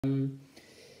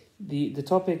The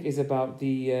topic is about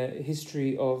the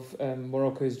history of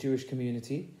Morocco's Jewish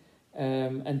community.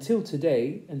 Until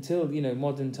today, until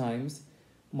modern times,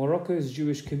 Morocco's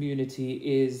Jewish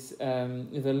community is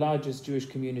the largest Jewish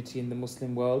community in the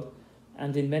Muslim world,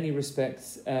 and in many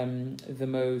respects the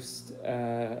most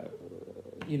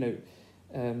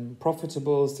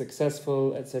profitable,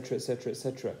 successful, etc., etc.,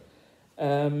 etc.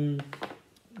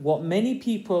 What many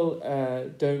people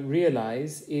don't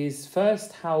realize is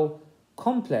first how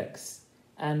complex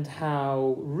and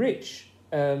how rich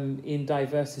in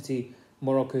diversity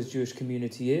Morocco's Jewish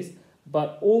community is,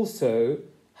 but also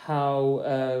how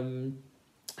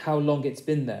long it's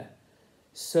been there.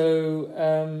 So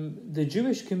the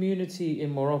Jewish community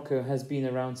in Morocco has been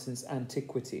around since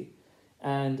antiquity,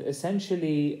 and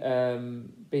essentially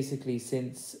basically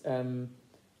since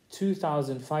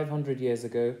 2,500 years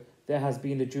ago there has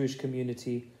been a Jewish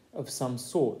community of some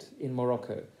sort in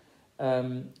Morocco.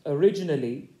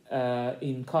 Originally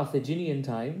in Carthaginian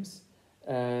times,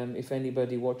 if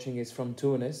anybody watching is from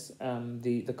Tunis,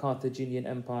 the Carthaginian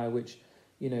Empire, which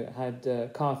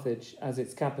had Carthage as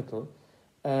its capital,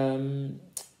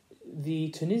 the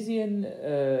Tunisian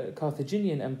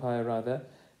Carthaginian Empire rather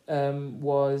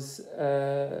was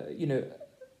a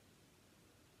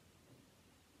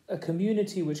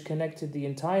community which connected the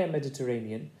entire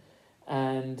Mediterranean,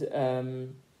 and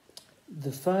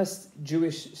the first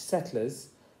Jewish settlers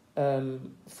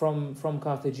from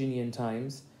Carthaginian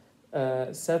times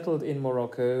settled in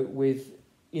Morocco with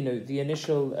the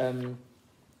initial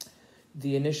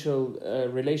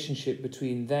relationship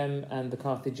between them and the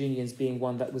Carthaginians being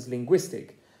one that was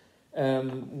linguistic.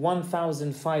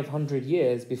 1,500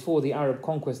 years before the Arab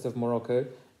conquest of Morocco,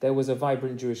 there was a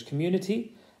vibrant Jewish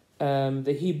community.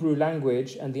 The Hebrew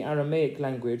language and the Aramaic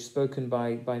language spoken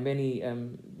by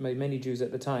many Jews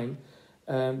at the time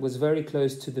was very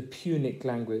close to the Punic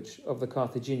language of the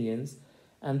Carthaginians,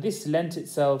 and this lent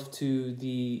itself to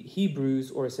the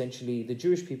Hebrews, or essentially the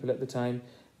Jewish people at the time,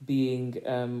 being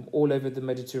all over the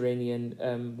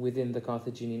Mediterranean within the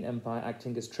Carthaginian Empire,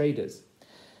 acting as traders.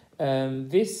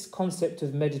 This concept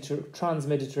of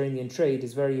trans-Mediterranean trade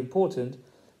is very important,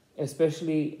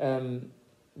 especially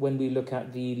when we look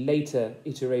at the later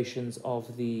iterations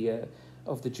of the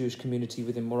Jewish community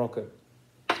within Morocco.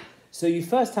 So you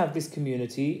first have this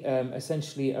community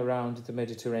essentially around the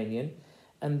Mediterranean,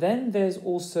 and then there's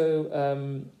also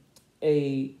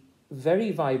a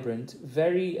very vibrant,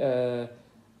 very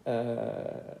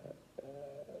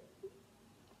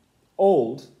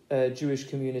old Jewish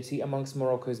community amongst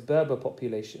Morocco's Berber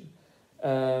population.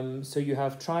 So you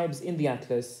have tribes in the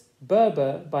Atlas,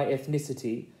 Berber by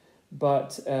ethnicity,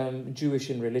 but Jewish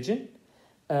in religion.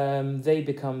 They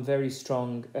become very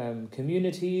strong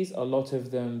communities, a lot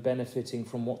of them benefiting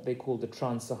from what they call the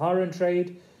trans-Saharan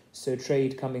trade, so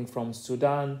trade coming from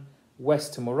Sudan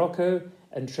west to Morocco,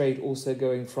 and trade also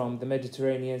going from the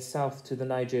Mediterranean south to the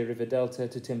Niger River Delta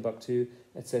to Timbuktu,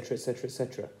 etc., etc.,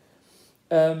 etc.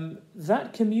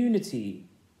 That community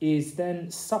is then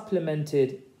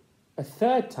supplemented a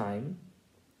third time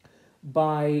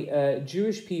by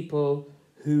Jewish people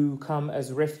who come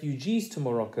as refugees to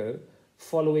Morocco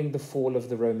following the fall of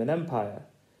the Roman Empire.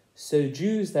 So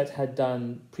Jews that had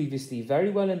done previously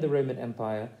very well in the Roman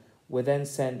Empire were then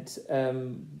sent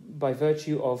by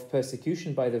virtue of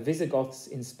persecution by the Visigoths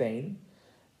in Spain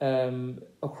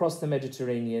across the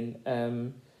Mediterranean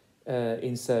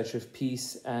in search of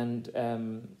peace and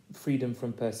freedom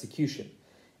from persecution.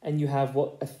 And you have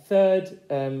a third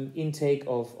intake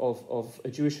of a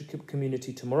Jewish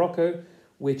community to Morocco,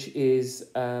 which is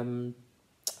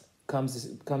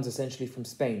comes essentially from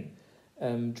Spain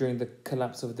during the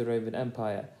collapse of the Roman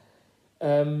Empire.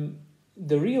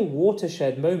 The real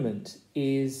watershed moment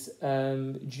is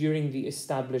during the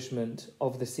establishment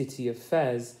of the city of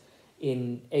Fez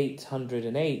in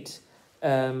 808,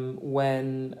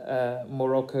 when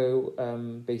Morocco,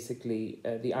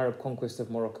 the Arab conquest of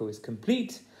Morocco is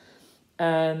complete,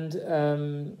 and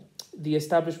the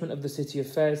establishment of the city of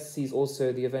Fez sees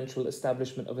also the eventual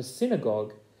establishment of a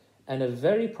synagogue and a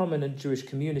very prominent Jewish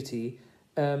community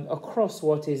across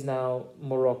what is now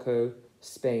Morocco,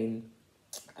 Spain,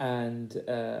 and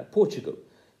Portugal.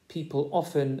 People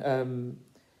often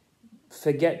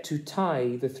forget to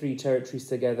tie the three territories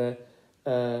together.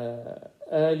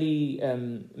 Early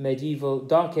medieval,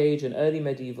 Dark Age and early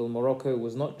medieval Morocco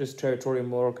was not just territorial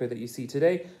Morocco that you see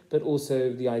today, but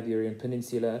also the Iberian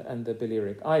Peninsula and the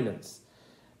Balearic Islands.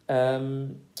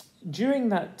 During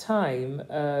that time,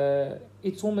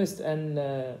 it's almost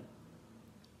a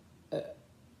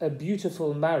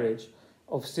beautiful marriage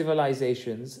of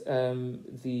civilizations,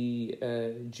 the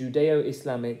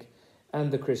Judeo-Islamic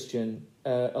and the Christian,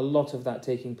 a lot of that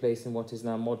taking place in what is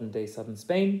now modern-day southern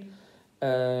Spain.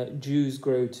 Jews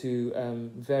grow to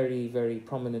very, very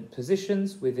prominent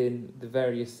positions within the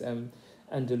various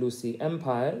Andalusi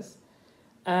empires.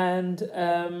 And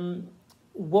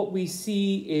what we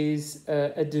see is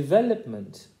a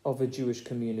development of a Jewish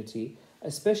community,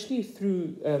 especially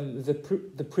through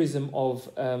the prism of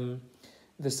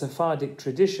the Sephardic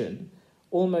tradition,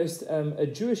 almost a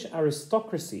Jewish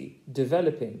aristocracy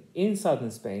developing in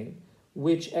southern Spain,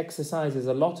 which exercises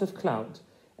a lot of clout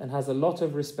and has a lot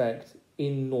of respect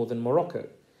in northern Morocco.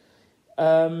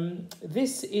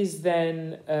 This is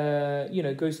then,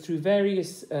 goes through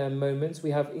various moments.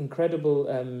 We have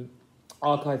incredible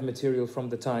archive material from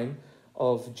the time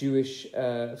of Jewish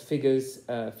figures,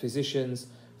 physicians,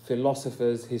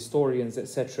 philosophers, historians,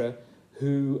 etc.,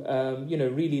 who,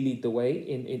 really lead the way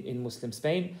in Muslim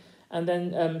Spain. And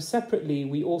then separately,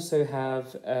 we also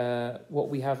have what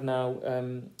we have now,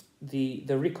 the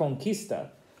Reconquista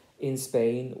in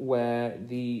Spain, where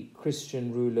the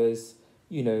Christian rulers,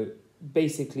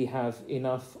 basically have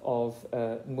enough of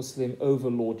Muslim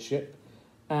overlordship,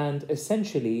 and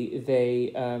essentially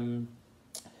they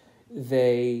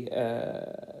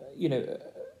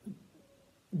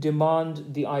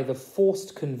demand the either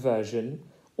forced conversion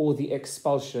or the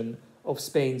expulsion of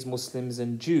Spain's Muslims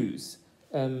and Jews.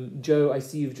 Joe, I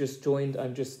see you've just joined.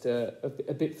 I'm just a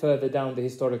bit further down the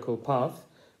historical path,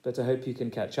 but I hope you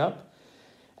can catch up.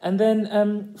 And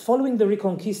then following the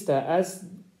Reconquista, as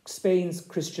Spain's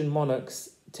Christian monarchs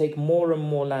take more and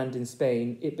more land in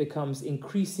Spain, it becomes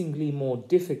increasingly more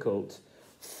difficult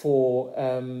for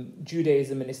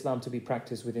Judaism and Islam to be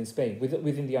practiced within Spain,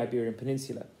 within the Iberian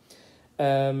Peninsula.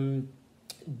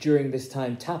 During this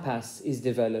time, tapas is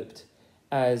developed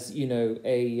as,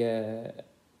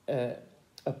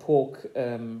 a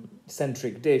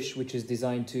pork-centric dish, which is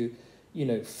designed to,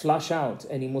 flush out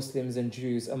any Muslims and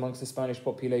Jews amongst the Spanish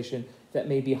population that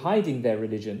may be hiding their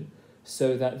religion,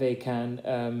 so that they can,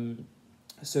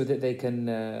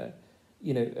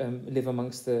 live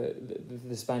amongst the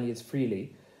Spaniards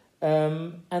freely.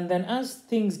 And then as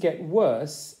things get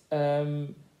worse,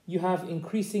 you have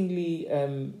increasingly,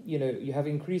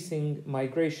 increasing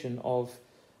migration of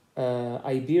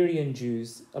Iberian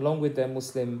Jews along with their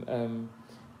Muslim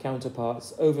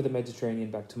counterparts over the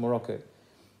Mediterranean back to Morocco.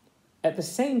 At the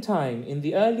same time, in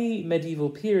the early medieval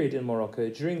period in Morocco,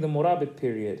 during the Morabit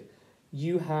period,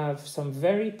 you have some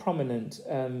very prominent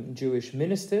Jewish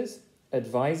ministers,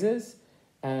 advisors,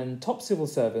 and top civil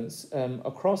servants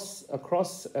across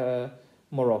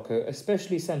Morocco,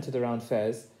 especially centered around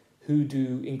Fez, who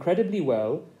do incredibly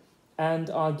well and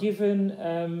are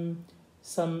given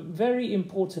some very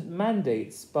important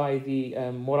mandates by the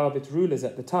Morabit rulers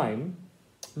at the time,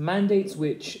 mandates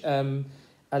which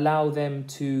allow them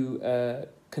to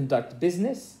conduct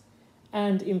business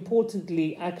and,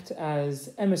 importantly, act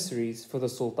as emissaries for the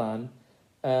Sultan.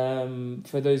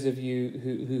 For those of you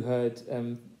who heard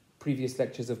previous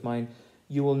lectures of mine,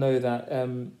 you will know that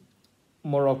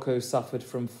Morocco suffered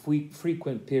from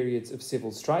frequent periods of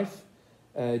civil strife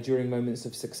during moments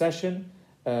of succession.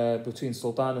 Between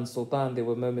Sultan and Sultan, there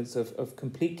were moments of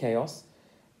complete chaos.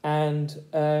 And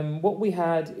what we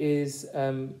had is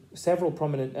several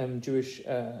prominent Jewish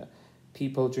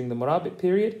people during the Morabit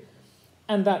period.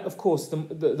 And that, of course, the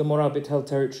Morabit held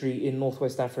territory in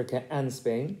northwest Africa and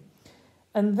Spain.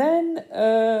 And then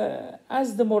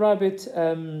as the Morabit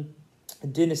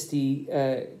dynasty,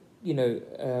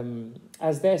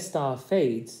 as their star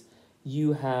fades,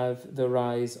 you have the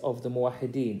rise of the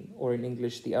Muwahideen, or in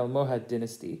English, the Almohad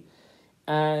dynasty.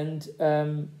 And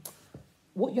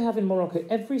what you have in Morocco,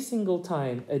 every single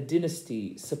time a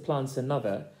dynasty supplants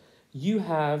another, you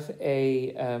have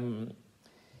a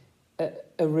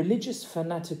religious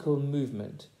fanatical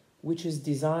movement which is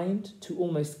designed to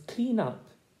almost clean up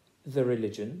the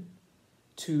religion,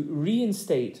 to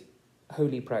reinstate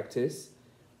holy practice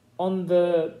on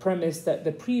the premise that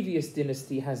the previous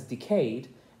dynasty has decayed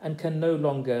and can no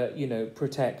longer,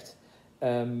 protect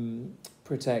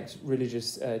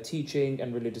religious teaching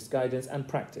and religious guidance and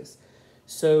practice.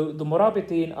 So the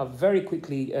Murabitin are very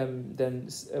quickly then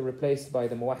replaced by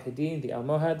the Muwahideen, the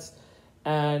Almohads,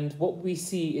 and what we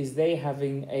see is them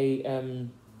having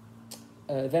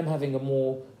a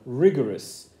more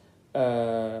rigorous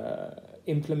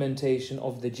implementation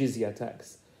of the jizya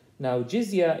tax. Now,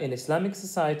 jizya in Islamic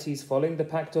societies following the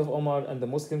Pact of Omar and the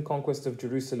Muslim conquest of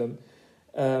Jerusalem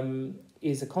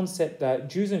is a concept that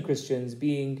Jews and Christians,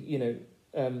 being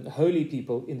holy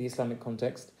people in the Islamic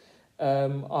context, were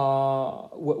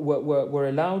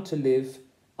allowed to live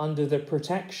under the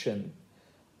protection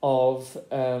of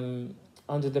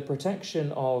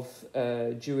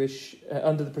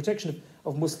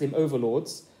of Muslim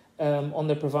overlords, on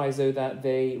the proviso that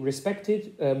they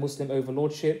respected Muslim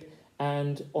overlordship,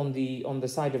 and on the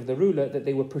side of the ruler that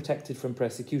they were protected from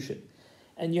persecution.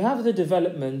 And you have the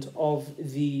development of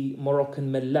the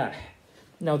Moroccan Mallah.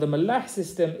 Now, the Mallah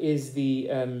system is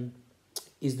the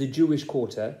Jewish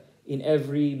quarter in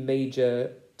every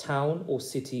major town or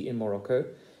city in Morocco.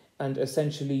 And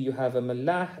essentially you have a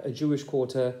Mallah, a Jewish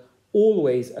quarter,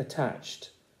 always attached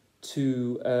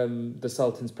to the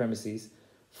Sultan's premises.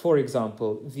 For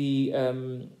example,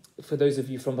 for those of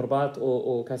you from Rabat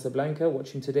or Casablanca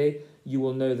watching today, you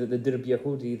will know that the Dirb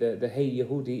Yahudi, the Hay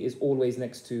Yahudi, is always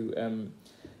next to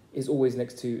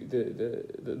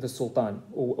the Sultan,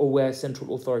 or where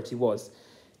central authority was.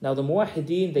 Now the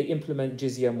Muwahideen, they implement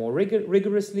jizya more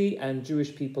rigorously, and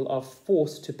Jewish people are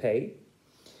forced to pay.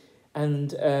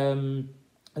 And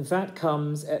that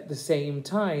comes at the same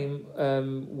time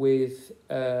with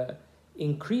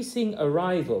increasing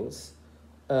arrivals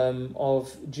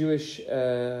of Jewish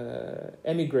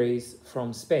emigres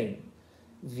from Spain.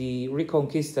 The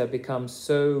Reconquista becomes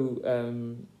so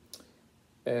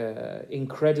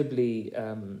incredibly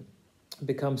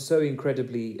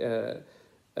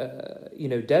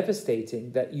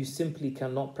devastating that you simply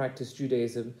cannot practice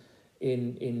Judaism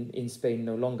in Spain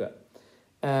no longer.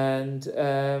 And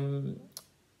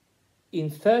in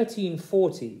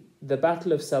 1340, the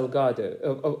Battle of Salgado,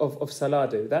 of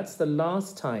Salado, that's the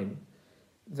last time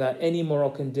that any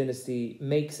Moroccan dynasty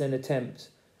makes an attempt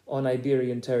on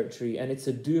Iberian territory, and it's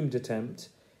a doomed attempt,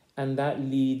 and that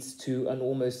leads to an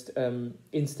almost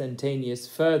instantaneous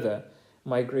further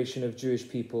migration of Jewish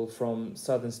people from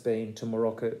southern Spain to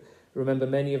Morocco. Remember,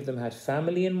 many of them had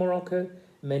family in Morocco,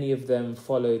 many of them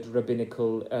followed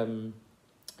rabbinical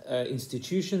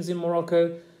institutions in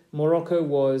Morocco. Morocco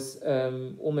was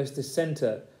almost the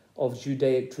center of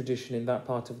Judaic tradition in that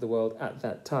part of the world at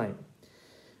that time.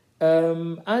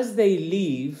 As they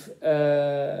leave,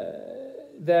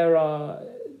 there are,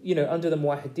 under the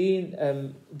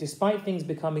Muwahideen, despite things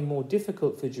becoming more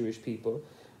difficult for Jewish people,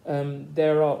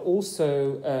 there are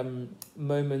also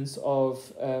moments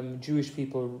of Jewish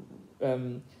people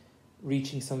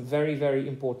reaching some very, very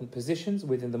important positions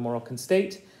within the Moroccan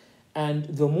state. And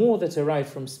the more that arrive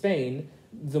from Spain,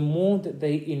 the more that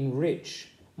they enrich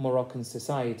Moroccan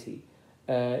society.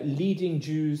 Leading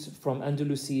Jews from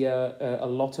Andalusia, a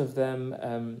lot of them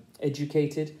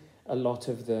educated, a lot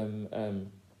of them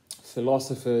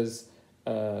philosophers,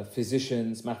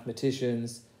 physicians,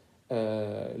 mathematicians,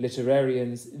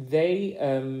 literarians. They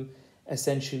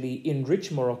essentially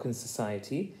enrich Moroccan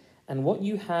society. And what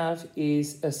you have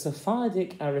is a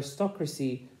Sephardic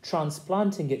aristocracy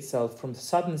transplanting itself from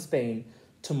southern Spain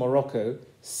to Morocco,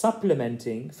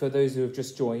 supplementing, for those who have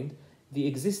just joined, the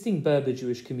existing Berber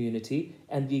Jewish community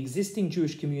and the existing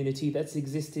Jewish community that's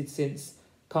existed since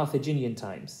Carthaginian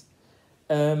times.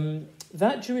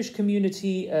 That Jewish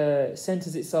community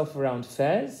centers itself around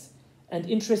fairs, and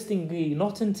interestingly,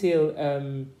 not until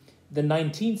the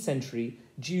 19th century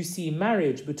do you see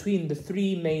marriage between the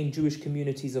three main Jewish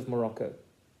communities of Morocco.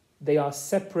 They are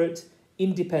separate,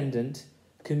 independent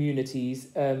communities,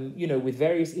 with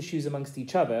various issues amongst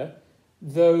each other,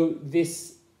 though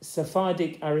this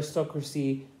Sephardic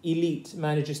aristocracy elite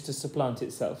manages to supplant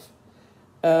itself.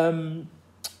 The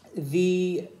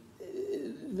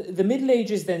Middle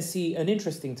Ages then see an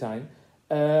interesting time.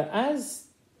 As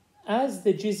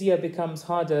the jizya becomes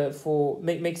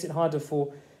makes it harder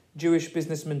for Jewish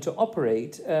businessmen to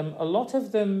operate, a lot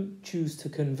of them choose to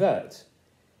convert.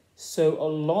 So a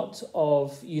lot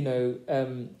of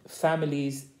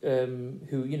families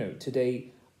who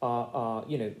today are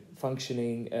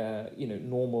functioning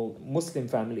normal Muslim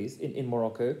families in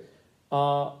Morocco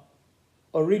are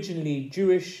originally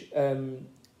Jewish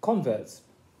converts.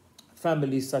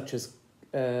 Families such as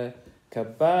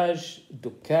Kabbaj,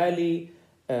 Dukkali,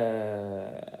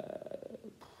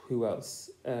 who else?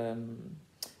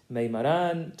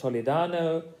 Maymaran,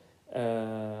 Toledano,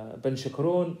 Ben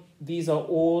Shakroun. These are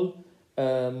all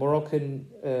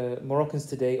Moroccans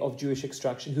today of Jewish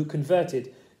extraction who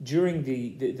converted during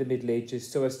the Middle Ages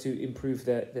so as to improve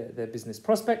their business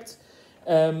prospects.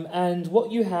 And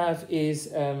what you have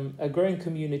is a growing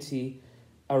community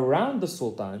around the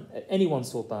Sultan, any one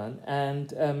Sultan,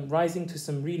 and rising to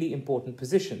some really important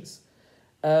positions.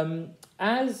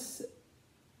 As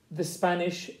the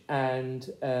Spanish and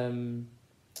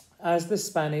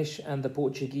the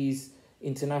Portuguese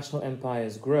international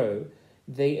empires grow,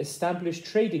 they establish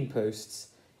trading posts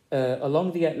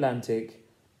along the Atlantic,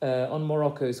 on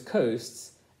Morocco's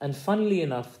coasts, and funnily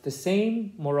enough, the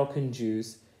same Moroccan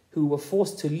Jews who were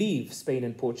forced to leave Spain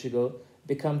and Portugal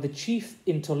become the chief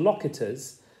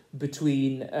interlocutors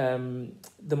between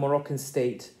the Moroccan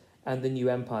state and the new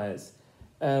empires.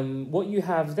 What you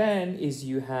have then is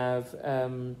you have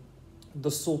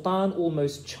the Sultan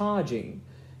almost charging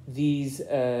these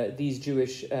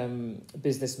Jewish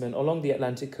businessmen along the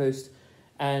Atlantic coast,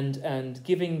 and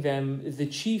giving them the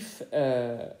chief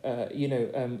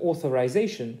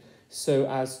authorization so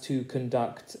as to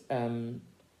conduct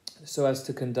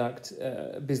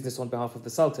business on behalf of the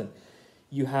Sultan.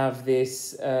 You have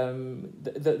this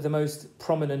the most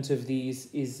prominent of these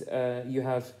is you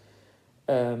have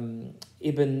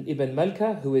Ibn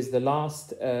Malka, who is the last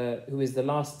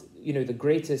the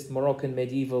greatest Moroccan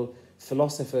medieval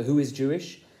philosopher who is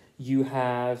Jewish. You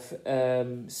have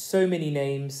so many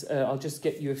names. I'll just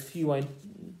get you a few. I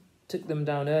took them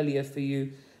down earlier for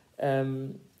you.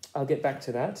 I'll get back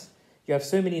to that. You have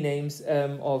so many names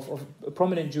of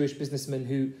prominent Jewish businessmen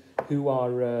who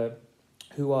are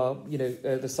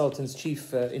the Sultan's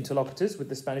chief interlocutors with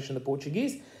the Spanish and the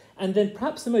Portuguese. And then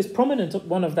perhaps the most prominent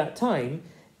one of that time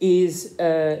is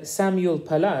Samuel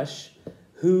Palash,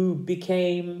 who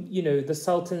became, the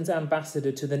Sultan's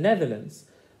ambassador to the Netherlands.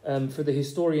 For the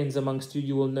historians amongst you,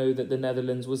 you will know that the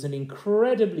Netherlands was an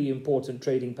incredibly important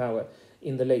trading power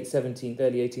in the late 17th,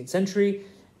 early 18th century.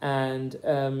 And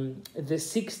the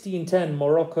 1610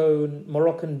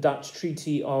 Moroccan-Dutch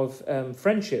Treaty of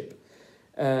Friendship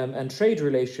and trade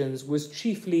relations was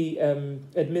chiefly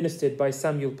administered by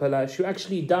Samuel Palash, who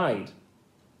actually died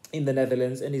in the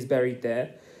Netherlands and is buried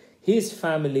there. His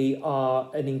family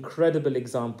are an incredible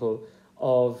example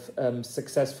of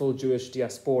successful Jewish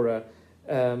diaspora,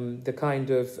 the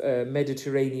kind of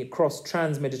Mediterranean,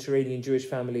 trans-Mediterranean Jewish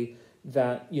family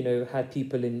that, had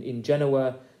people in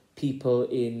Genoa, people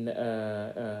in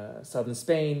southern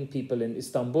Spain, people in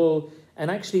Istanbul, and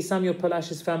actually Samuel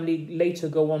Palash's family later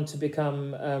go on to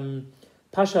become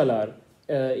Pashalar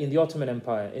in the Ottoman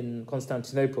Empire in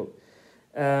Constantinople.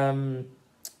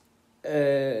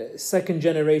 Second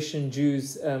generation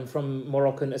Jews from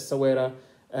Moroccan Essaouira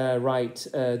write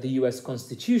the US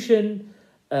Constitution.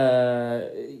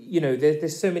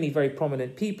 There's so many very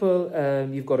prominent people.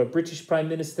 You've got a British Prime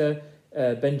Minister,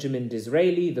 Benjamin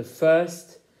Disraeli, the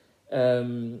first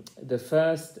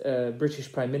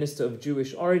British Prime Minister of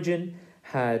Jewish origin,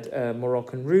 had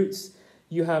Moroccan roots.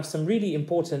 You have some really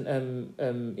important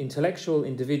intellectual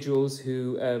individuals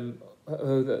who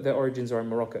their origins are in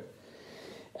Morocco.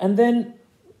 And then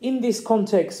in this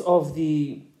context of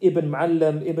the Ibn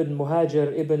Mu'allam, Ibn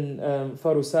Muhajir, Ibn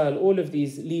Farusal, all of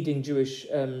these leading Jewish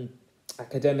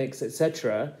academics,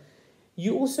 etc.,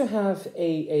 you also have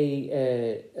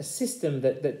a system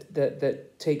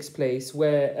that takes place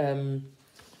where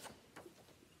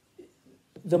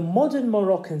the modern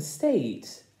Moroccan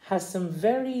state has some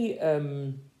very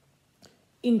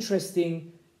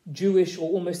interesting Jewish or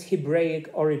almost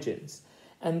Hebraic origins.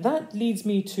 And that leads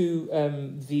me to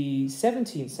the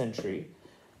 17th century.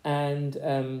 And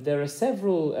there are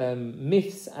several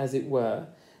myths, as it were,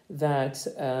 that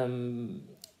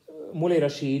Moulay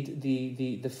Rashid,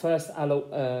 the first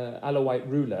Alawite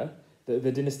ruler,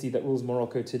 the dynasty that rules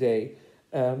Morocco today,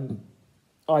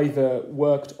 either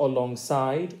worked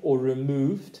alongside or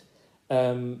removed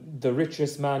the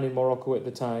richest man in Morocco at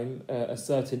the time, a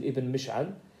certain Ibn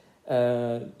Mish'al,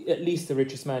 at least the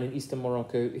richest man in eastern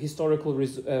Morocco. Historical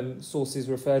sources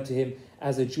refer to him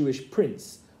as a Jewish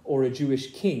prince or a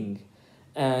Jewish king.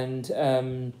 And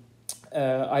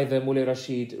either Moulay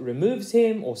Rashid removes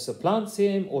him or supplants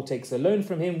him or takes a loan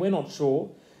from him, we're not sure.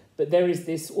 But there is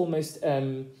this almost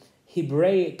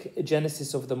Hebraic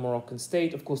genesis of the Moroccan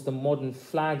state. Of course, the modern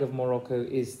flag of Morocco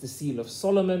is the Seal of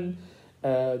Solomon.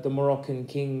 The Moroccan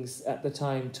kings at the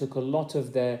time took a lot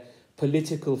of their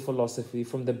political philosophy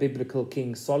from the biblical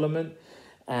King Solomon.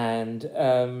 And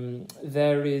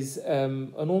there is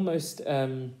an almost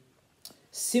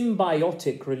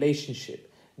symbiotic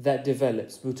relationship that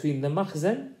develops between the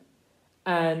Makhzen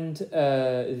and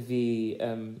the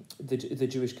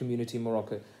Jewish community in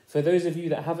Morocco. For those of you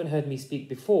that haven't heard me speak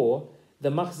before, the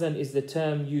Makhzen is the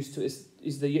term used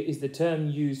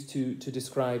to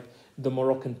describe the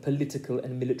Moroccan political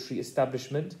and military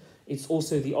establishment. It's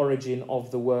also the origin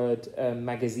of the word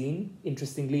magazine.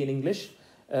 Interestingly, in English,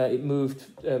 it moved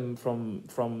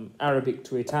from Arabic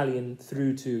to Italian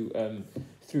through to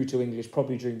English,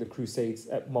 probably during the Crusades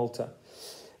at Malta.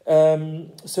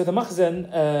 So the Makhzen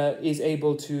is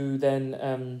able to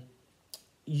then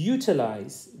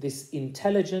utilize this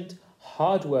intelligent,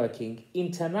 hardworking,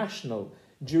 international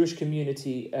Jewish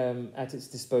community at its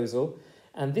disposal.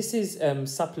 And this is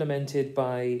supplemented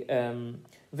by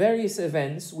various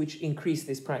events which increase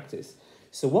this practice.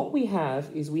 So what we have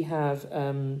is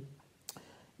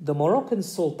the Moroccan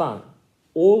Sultan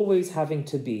always having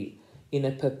to be in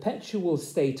a perpetual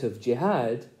state of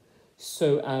jihad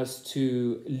so as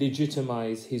to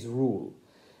legitimize his rule.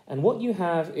 And what you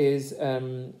have is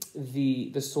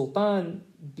the Sultan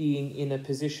being in a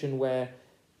position where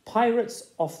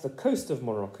pirates off the coast of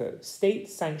Morocco,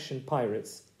 state-sanctioned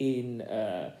pirates in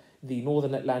the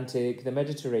Northern Atlantic, the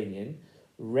Mediterranean,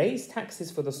 raise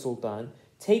taxes for the Sultan,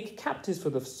 take captives for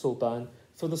the Sultan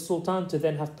to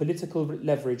then have political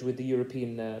leverage with the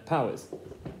European powers.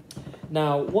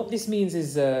 Now, what this means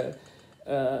is the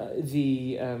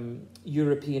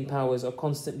European powers are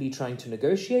constantly trying to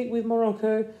negotiate with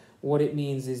Morocco. What it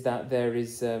means is that there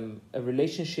is a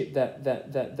relationship that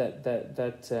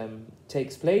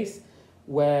takes place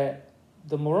where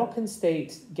the Moroccan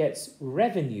state gets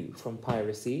revenue from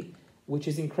piracy, which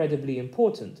is incredibly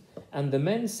important, and the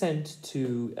men sent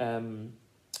to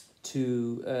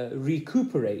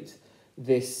recuperate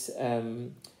this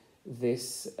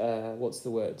what's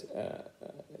the word?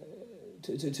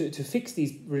 To fix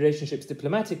these relationships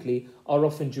diplomatically are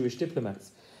often Jewish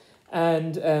diplomats.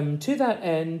 And to that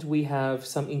end, we have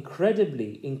some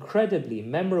incredibly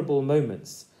memorable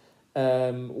moments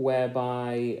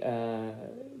whereby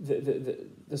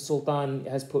the Sultan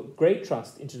has put great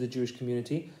trust into the Jewish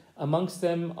community. Amongst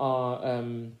them are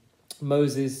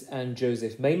Moses and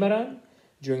Joseph Meimaran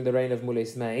during the reign of Mullah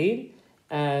Ismail,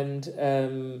 and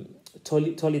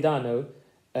Toledano,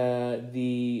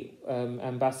 the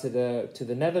ambassador to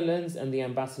the Netherlands and the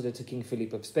ambassador to King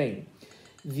Philip of Spain.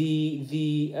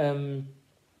 The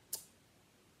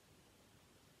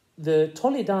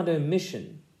Toledano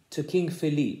mission to King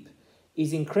Philip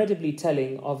is incredibly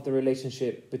telling of the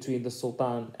relationship between the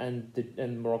Sultan and the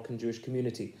Moroccan Jewish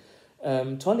community.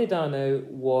 Toledano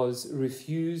was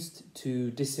refused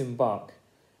to disembark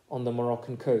on the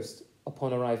Moroccan coast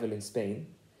upon arrival in Spain,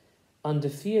 under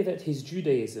fear that his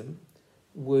Judaism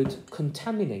would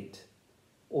contaminate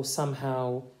or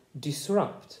somehow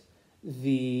disrupt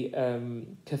the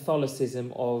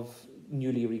Catholicism of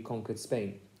newly reconquered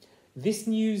Spain. This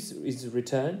news is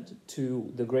returned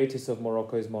to the greatest of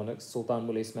Morocco's monarchs, Sultan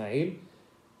Mullah Ismail,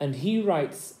 and he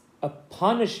writes a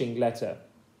punishing letter,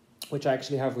 which I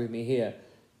actually have with me here,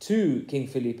 to King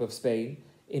Philip of Spain,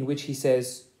 in which he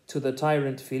says, "To the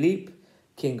tyrant Philip,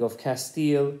 King of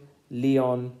Castile,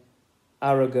 Leon,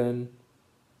 Aragon,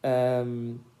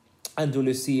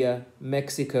 Andalusia,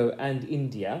 Mexico, and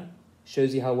India,"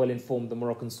 shows you how well informed the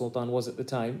Moroccan Sultan was at the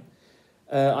time.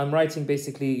 I'm writing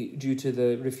basically due to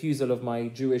the refusal of my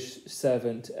Jewish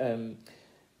servant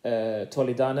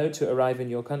Toledano to arrive in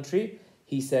your country.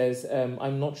 He says,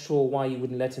 "I'm not sure why you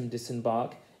wouldn't let him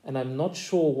disembark, and I'm not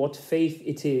sure what faith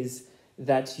it is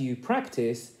that you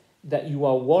practice, that you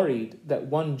are worried that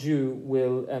one Jew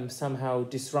will somehow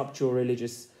disrupt your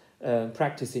religious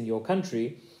practice in your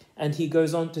country." And he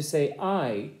goes on to say,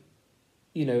 "I,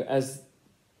 as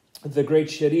the great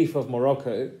Sharif of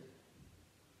Morocco,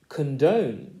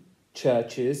 condone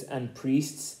churches and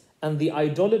priests and the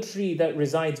idolatry that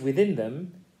resides within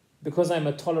them because I'm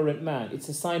a tolerant man. It's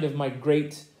a sign of my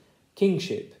great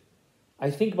kingship. I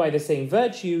think by the same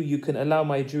virtue, you can allow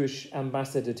my Jewish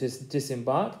ambassador to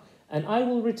disembark, and I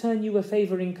will return you a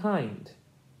favor in kind."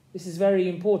 This is very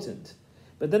important.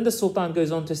 But then the Sultan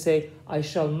goes on to say, "I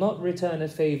shall not return a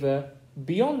favor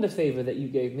beyond the favor that you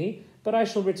gave me, but I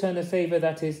shall return a favor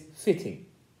that is fitting."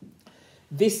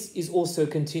 This is also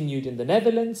continued in the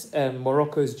Netherlands.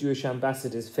 Morocco's Jewish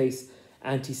ambassadors face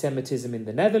anti-Semitism in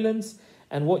the Netherlands.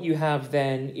 And what you have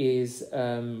then is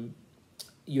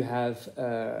you have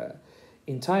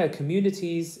entire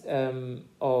communities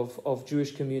of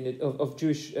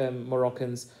Jewish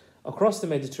Moroccans across the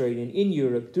Mediterranean in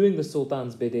Europe doing the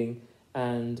Sultan's bidding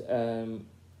and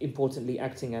importantly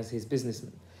acting as his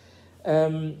businessmen.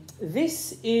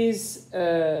 This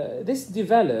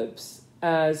develops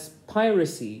as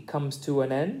piracy comes to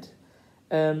an end.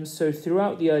 So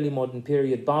throughout the early modern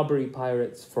period, Barbary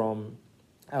pirates from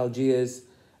Algiers,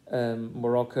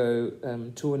 Morocco,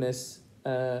 Tunis,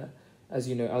 as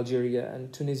you know, Algeria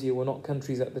and Tunisia were not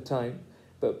countries at the time,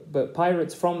 but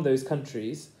pirates from those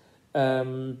countries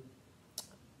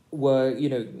were,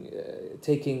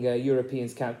 taking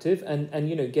Europeans captive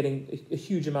and getting a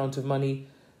huge amount of money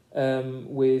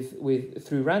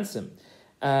through ransom.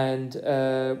 And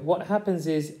what happens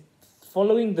is,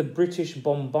 following the British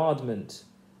bombardment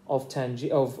of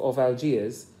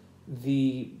Algiers,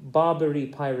 the Barbary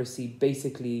piracy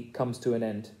basically comes to an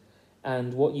end.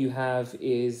 And what you have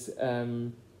is a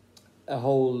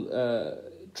whole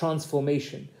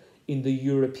transformation in the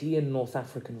European North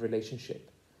African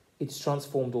relationship. It's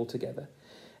transformed altogether.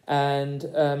 And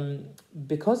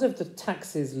because of the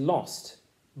taxes lost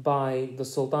by the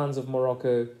sultans of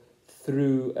Morocco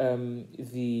through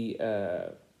the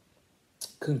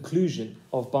conclusion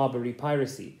of Barbary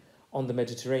piracy on the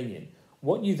Mediterranean.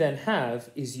 What you then have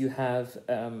is you have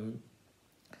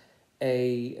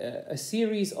a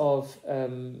series of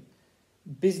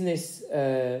business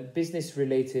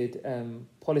related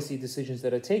policy decisions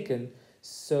that are taken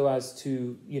so as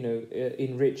to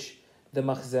enrich the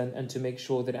makhzan and to make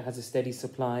sure that it has a steady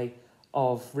supply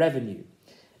of revenue.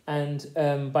 And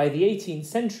by the 18th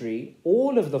century,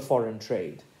 all of the foreign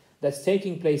trade that's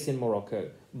taking place in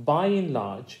Morocco, by and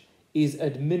large, is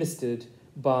administered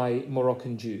by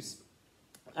Moroccan Jews.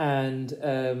 And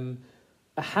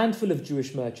a handful of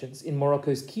Jewish merchants in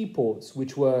Morocco's key ports,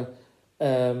 which were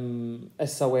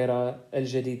Essaouira, El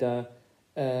Jadida,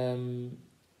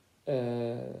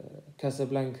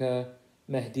 Casablanca,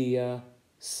 Mehdiya,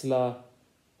 Sla,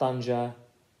 Tanja.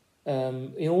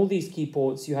 In all these key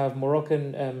ports, you have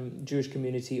Moroccan Jewish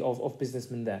community of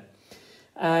businessmen there.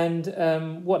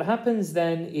 And what happens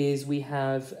then is we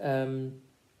have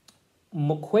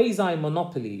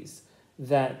quasi-monopolies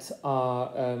that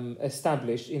are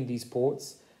established in these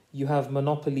ports. You have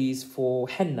monopolies for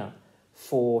henna,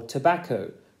 for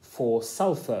tobacco, for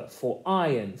sulfur, for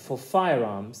iron, for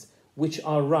firearms, which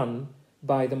are run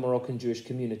by the Moroccan Jewish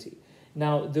community.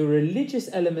 Now, the religious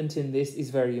element in this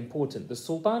is very important. The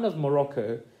Sultan of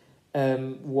Morocco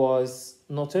was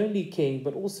not only king,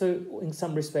 but also, in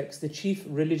some respects, the chief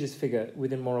religious figure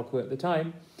within Morocco at the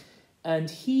time. And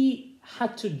he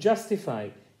had to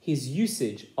justify his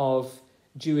usage of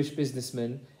Jewish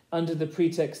businessmen under the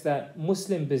pretext that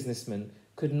Muslim businessmen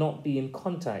could not be in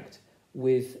contact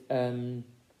with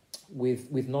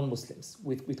non-Muslims,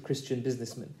 with Christian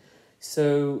businessmen.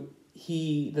 So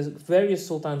the various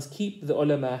sultans keep the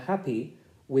ulama happy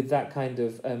with that kind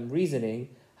of reasoning.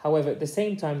 However, at the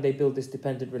same time, they build this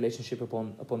dependent relationship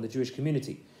upon the Jewish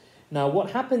community. Now, what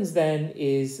happens then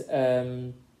is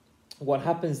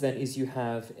you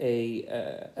have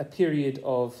a period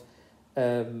of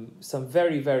some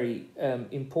very, very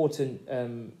important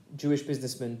Jewish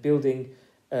businessmen building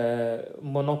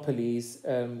monopolies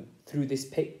through this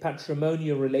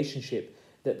patrimonial relationship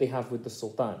that they have with the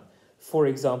Sultan. For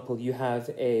example, you have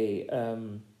a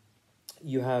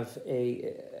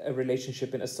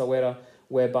relationship in Essaouira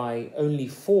whereby only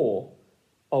 4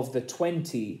 of the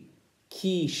 20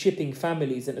 key shipping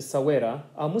families in Essaouira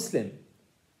are Muslim.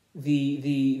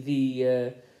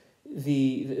 The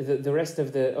rest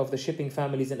of the shipping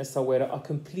families in Essaouira are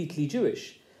completely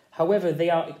Jewish. However, they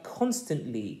are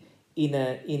constantly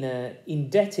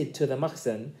indebted to the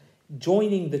makhzan,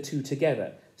 joining the two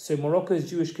together. So Morocco's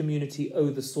Jewish community owe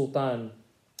the Sultan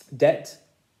debt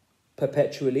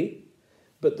perpetually,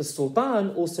 but the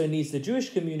Sultan also needs the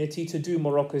Jewish community to do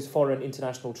Morocco's foreign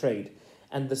international trade.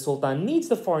 And the Sultan needs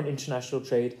the foreign international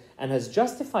trade and has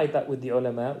justified that with the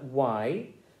ulama. Why?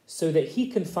 So that he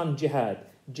can fund jihad.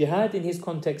 Jihad in his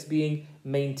context being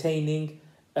maintaining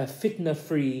a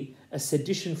fitna-free, a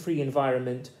sedition-free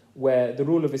environment where the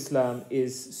rule of Islam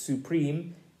is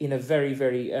supreme in a very,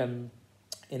 very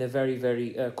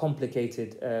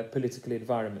complicated political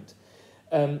environment.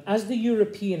 As the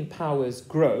European powers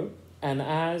grow and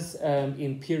as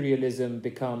imperialism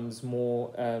becomes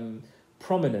more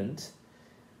prominent,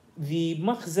 the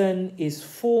makhzan is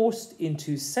forced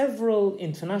into several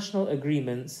international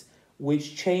agreements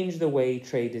which change the way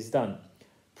trade is done.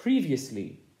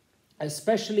 Previously,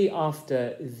 especially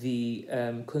after the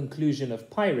conclusion of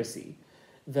piracy,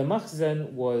 the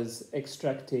makhzan was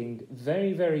extracting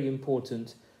very, very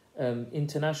important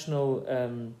international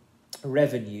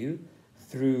revenue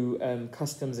through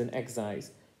customs and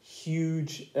excise.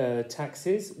 Huge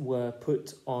taxes were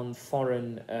put on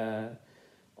foreign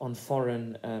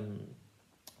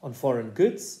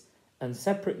goods, and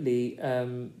separately,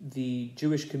 the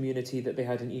Jewish community that they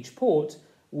had in each port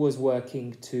was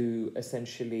working to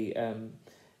essentially,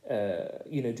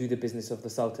 do the business of the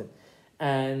Sultan.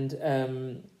 And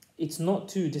it's not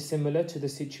too dissimilar to the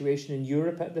situation in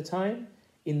Europe at the time.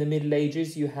 In the Middle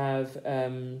Ages, you have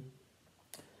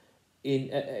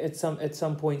at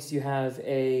some points you have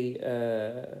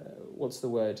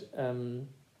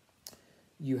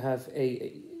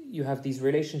you have these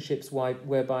relationships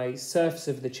whereby serfs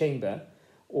of the chamber,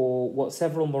 or what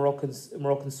several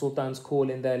Moroccan sultans call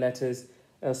in their letters,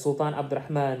 Sultan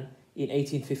Abdurrahman in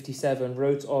 1857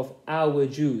 wrote of our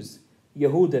Jews,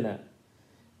 Yehudana,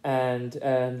 and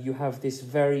you have this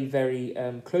very, very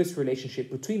close relationship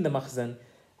between the makhzan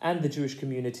and the Jewish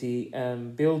community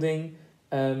building,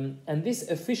 and this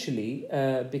officially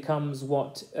becomes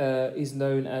what is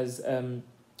known as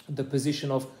the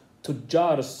position of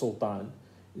Tujjar Sultan.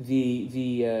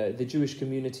 The Jewish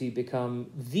community become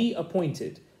the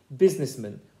appointed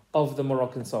businessmen of the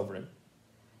Moroccan sovereign.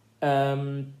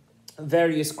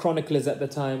 Various chroniclers at the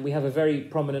time, we have a very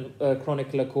prominent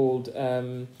chronicler called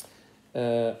Nasiri.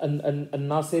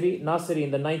 Nasiri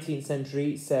in the 19th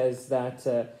century says that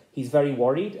he's very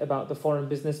worried about the foreign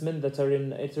businessmen that are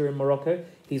in Morocco.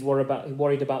 He's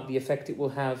worried about the effect it will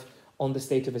have on the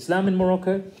state of Islam in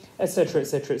Morocco, etc.,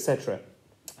 etc., etc.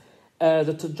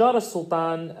 The Tujjar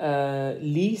al-Sultan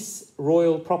lease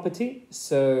royal property.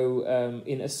 So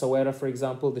in Essaouira, for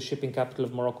example, the shipping capital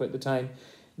of Morocco at the time,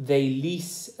 they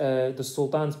lease the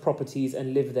Sultan's properties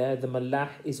and live there. The Mallah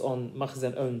is on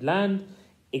Makhzen-owned land,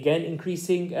 again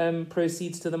increasing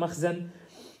proceeds to the Makhzen.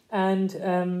 And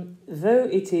though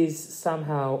it is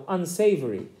somehow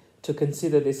unsavory to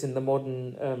consider this in the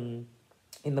modern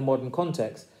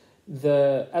context,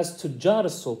 as Tujjar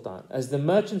al-Sultan, as the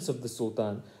merchants of the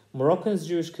Sultan, Moroccan's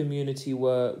Jewish community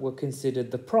were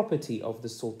considered the property of the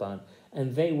Sultan,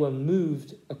 and they were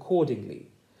moved accordingly.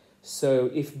 So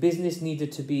if business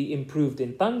needed to be improved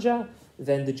in Tanja,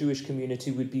 then the Jewish community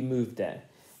would be moved there.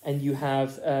 And you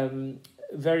have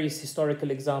various historical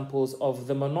examples of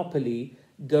the monopoly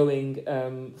going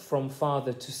from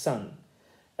father to son.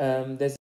 There's